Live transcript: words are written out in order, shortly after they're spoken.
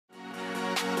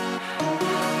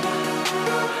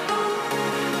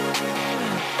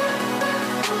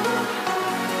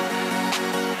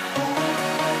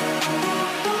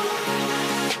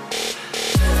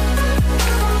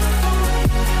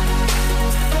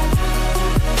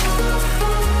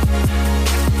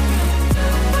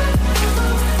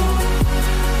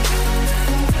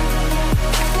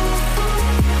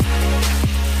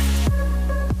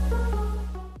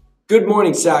Good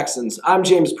morning, Saxons. I'm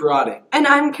James Perotti. And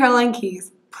I'm Caroline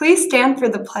Keyes. Please stand for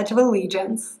the Pledge of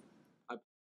Allegiance.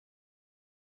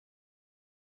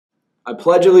 I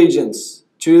pledge allegiance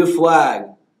to the flag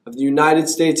of the United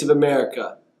States of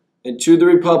America and to the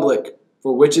republic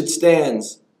for which it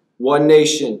stands, one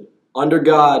nation, under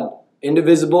God,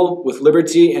 indivisible, with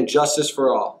liberty and justice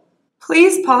for all.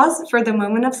 Please pause for the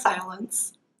moment of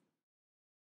silence.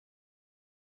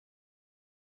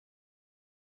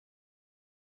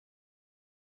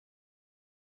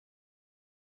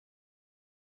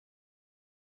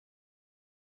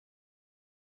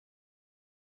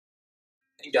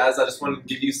 Hey guys, I just wanted to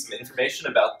give you some information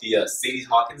about the Sadie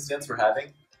Hawkins dance we're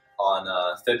having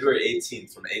on February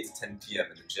 18th from 8 to 10 p.m.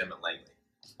 in the gym at Langley.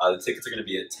 The tickets are going to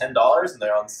be at $10 and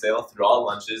they're on sale through all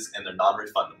lunches and they're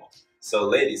non-refundable. So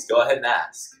ladies, go ahead and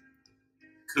ask.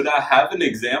 Could I have an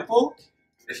example?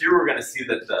 If you were going to see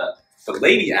that the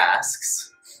lady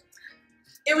asks,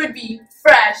 it would be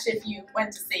fresh if you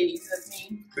went to Sadies with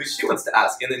me. who she wants to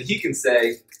ask, and then he can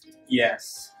say,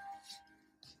 Yes.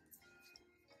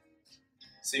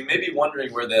 so you may be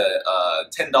wondering where the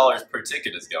 $10 per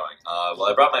ticket is going. Well,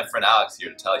 I brought my friend Alex here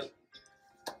to tell you.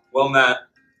 Well, Matt,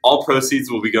 all proceeds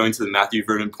will be going to the Matthew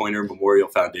Vernon Pointer Memorial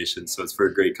Foundation, so it's for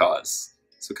a great cause.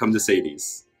 So come to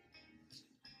Sadies.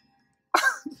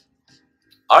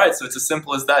 Alright, so it's as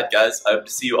simple as that, guys. I hope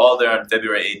to see you all there on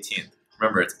February 18th.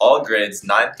 Remember, it's all grades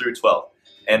 9 through 12.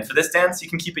 And for this dance, you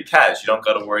can keep it cash. You don't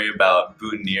got to worry about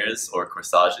boutonnieres or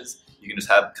corsages. You can just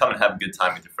come and have a good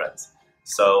time with your friends.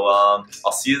 So,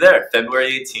 I'll see you there,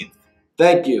 February 18th.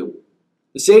 Thank you.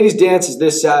 The Sadies dance is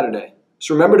this Saturday,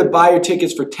 so remember to buy your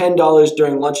tickets for $10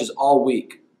 during lunches all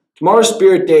week. Tomorrow's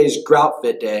Spirit Day is Grout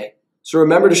Fit Day, so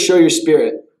remember to show your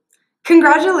spirit.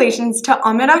 Congratulations to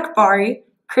Ahmed Akbari,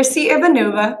 Chrissy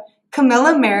Ivanova,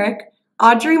 Camilla Merrick,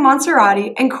 Audrey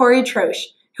Monserrati, and Corey Troche,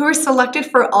 who were selected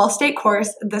for All-State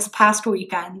Chorus this past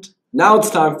weekend. Now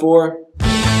it's time for...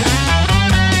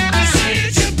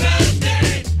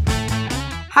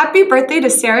 Happy birthday to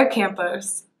Sarah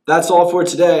Campos. That's all for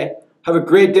today. Have a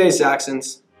great day,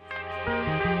 Saxons.